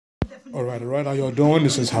All right. How y'all doing?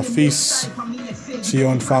 This is Hafiz,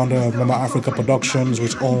 CEO and founder of Mama Africa Productions,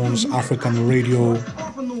 which owns African Radio.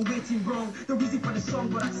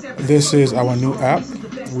 This is our new app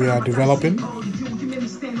we are developing.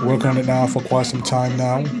 Working on it now for quite some time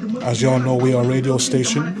now. As y'all know, we are a radio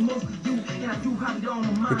station.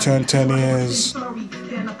 We turned 10 years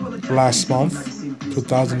last month,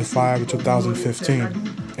 2005 to 2015.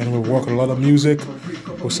 And we work on a lot of music.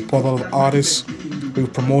 We support a lot of artists.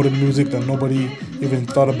 We've promoted music that nobody even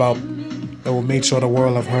thought about, that we made sure the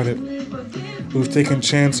world have heard it. We've taken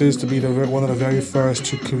chances to be one of the very first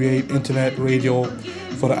to create internet radio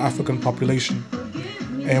for the African population.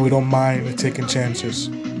 And we don't mind taking chances.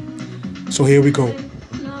 So here we go.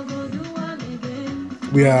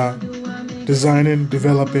 We are designing,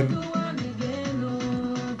 developing,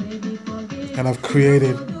 and I've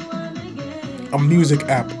created a music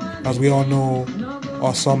app. As we all know,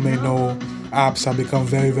 or some may know, apps have become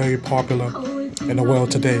very, very popular in the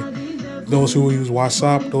world today. Those who use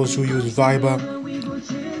WhatsApp, those who use Viber,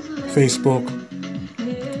 Facebook,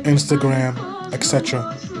 Instagram,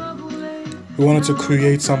 etc. We wanted to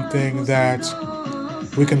create something that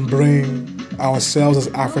we can bring ourselves as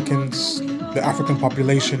Africans, the African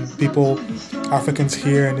population, people, Africans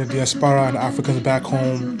here in the diaspora and Africans back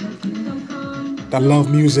home that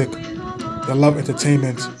love music, that love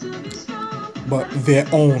entertainment, but their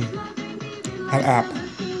own an app.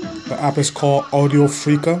 The app is called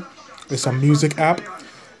audiofrica. It's a music app.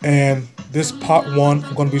 And this part one,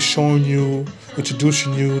 I'm going to be showing you,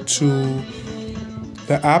 introducing you to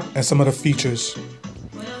the app and some of the features.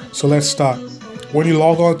 So let's start. When you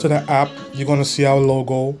log on to the app, you're going to see our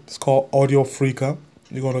logo. It's called audiofrica.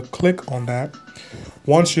 You're going to click on that.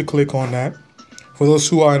 Once you click on that, for those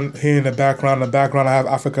who are here in the background, I have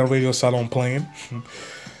African Radio Salon playing.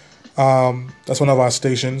 That's one of our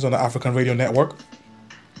stations on the African Radio Network.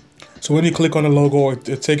 So when you click on the logo,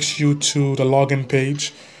 it takes you to the login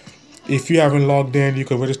page. If you haven't logged in, you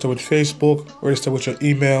can register with Facebook, register with your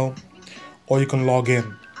email, or you can log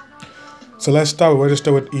in. So let's start with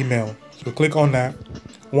register with email. So click on that.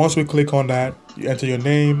 Once we click on that, you enter your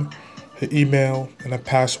name, your email, and a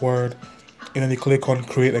password, and then you click on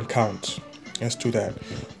create account. Let's do that.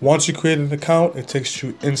 Once you create an account, it takes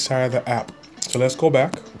you inside the app. So let's go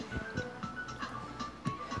back.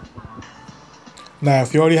 Now,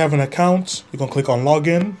 if you already have an account, you can click on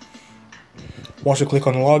login. Once you click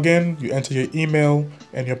on login, you enter your email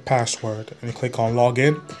and your password, and you click on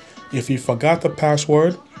login. If you forgot the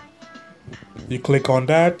password, you click on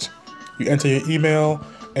that, you enter your email,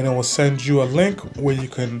 and it will send you a link where you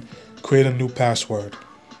can create a new password.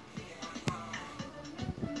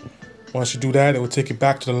 Once you do that, it will take you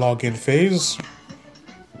back to the login phase.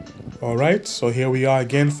 All right, so here we are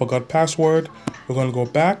again, forgot password. We're going to go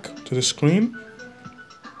back to the screen.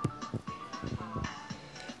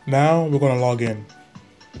 Now we're going to log in.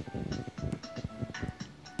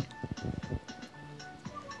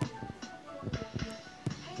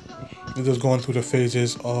 It's just going through the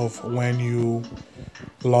phases of when you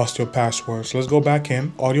lost your password. So let's go back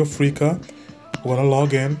in. audiofrica. We're going to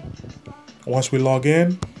log in. Once we log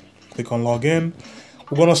in, click on login.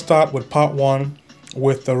 We're going to start with part one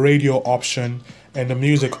with the radio option and the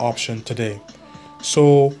music option today.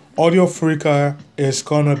 So audiofrica is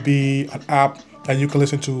going to be an app that you can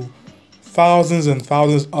listen to thousands and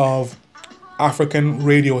thousands of African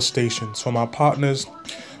radio stations from our partners,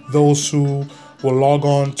 those who will log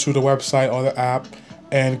on to the website or the app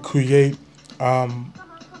and create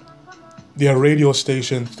their radio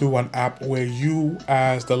station through an app where you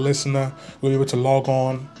as the listener will be able to log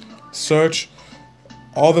on, search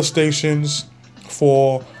all the stations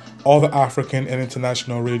for all the African and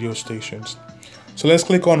international radio stations. So let's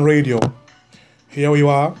click on radio. Here we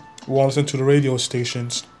are. We want to listen to the radio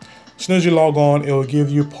stations. As soon as you log on, it will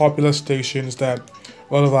give you popular stations that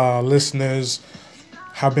a lot of our listeners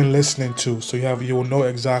have been listening to. So you will know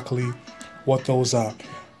exactly what those are.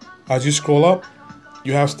 As you scroll up,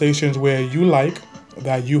 you have stations where you like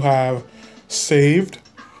that you have saved.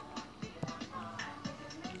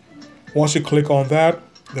 Once you click on that,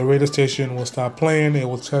 the radio station will start playing. It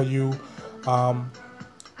will tell you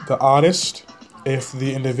the artist, if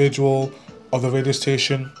the individual of the radio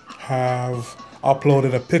station have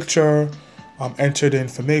uploaded a picture, entered the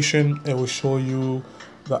information. It will show you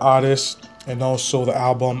the artist and also the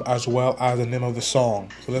album as well as the name of the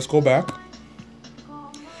song. So let's go back.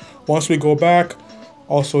 Once we go back,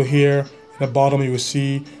 also here in the bottom you will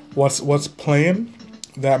see what's playing.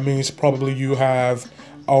 That means probably you have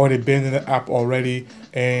already been in the app already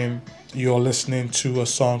and you're listening to a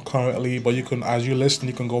song currently, but you can, as you listen,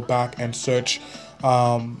 you can go back and search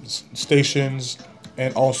stations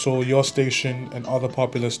and also your station and other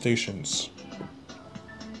popular stations.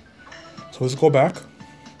 So let's go back.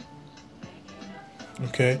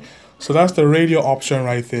 Okay, so that's the radio option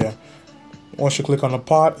right there. Once you click on the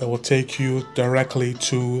pot, it will take you directly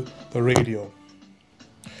to the radio.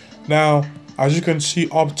 Now, as you can see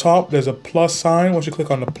up top, there's a plus sign. Once you click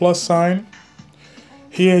on the plus sign,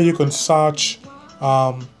 here you can search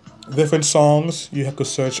different songs. You have to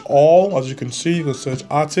search all. As you can see, you can search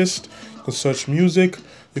artist, you can search music,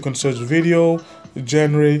 you can search video,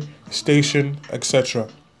 genre, station, etc.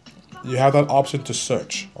 You have that option to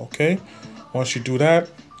search. Okay, once you do that,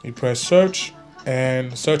 you press search,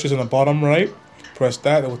 and search is in the bottom right. Press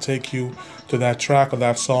that, it will take you to that track or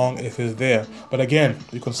that song if it's there. But again,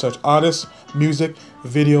 you can search artists, music,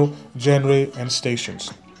 video, genre, and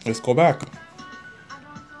stations. Let's go back.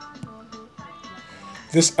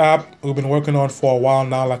 This app we've been working on for a while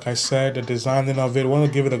now. Like I said, the designing of it, we want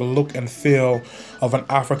to give it a look and feel of an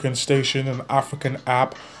African station, an African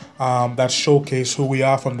app that showcase who we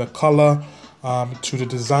are, from the color to the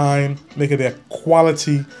design, make it a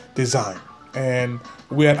quality design. And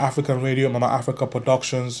we at African Radio, Mama Africa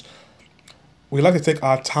Productions, we like to take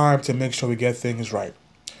our time to make sure we get things right.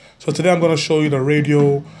 So today I'm going to show you the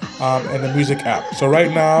radio and the music app. So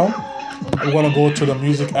right now, I'm going to go to the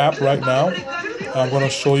music app right now. I'm going to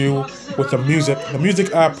show you with the music. The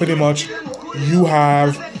music app, pretty much, you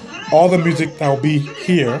have all the music that will be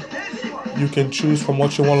here. You can choose from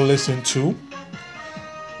what you want to listen to.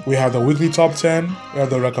 We have the weekly top 10. We have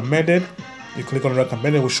the recommended. You click on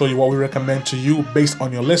recommended, it will show you what we recommend to you based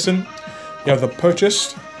on your listen. You have the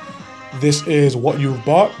purchased. This is what you've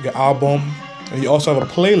bought, your album. And you also have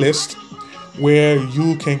a playlist where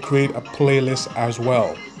you can create a playlist as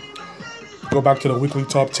well. Go back to the weekly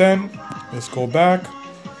top 10. Let's go back.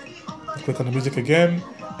 Click on the music again,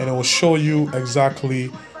 and it will show you exactly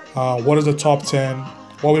what is the top 10,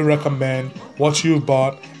 what we recommend, what you've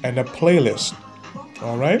bought, and the playlist.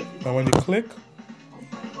 All right. And when you click,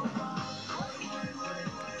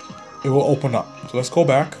 it will open up. So let's go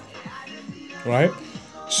back. Right.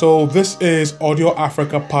 So this is Audio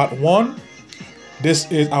Africa Part 1.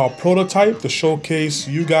 This is our prototype to showcase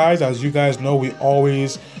you guys. As you guys know, we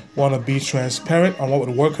always want to be transparent on what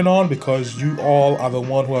we're working on, because you all are the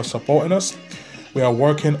one who are supporting us. We are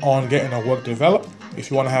working on getting our work developed. If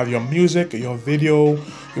you want to have your music, your video,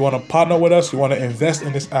 you want to partner with us, you want to invest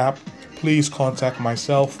in this app, please contact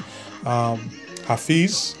myself,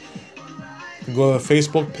 Hafiz. You can go to the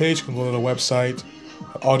Facebook page, you can go to the website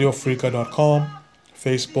at audiofrica.com,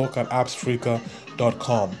 Facebook at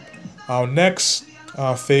appsfrica.com. Our next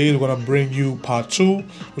phase, we're going to bring you part 2,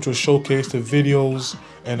 which will showcase the videos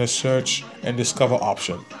and the search and discover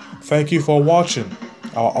option. Thank you for watching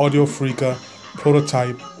our AudioFrica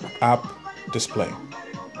prototype app display.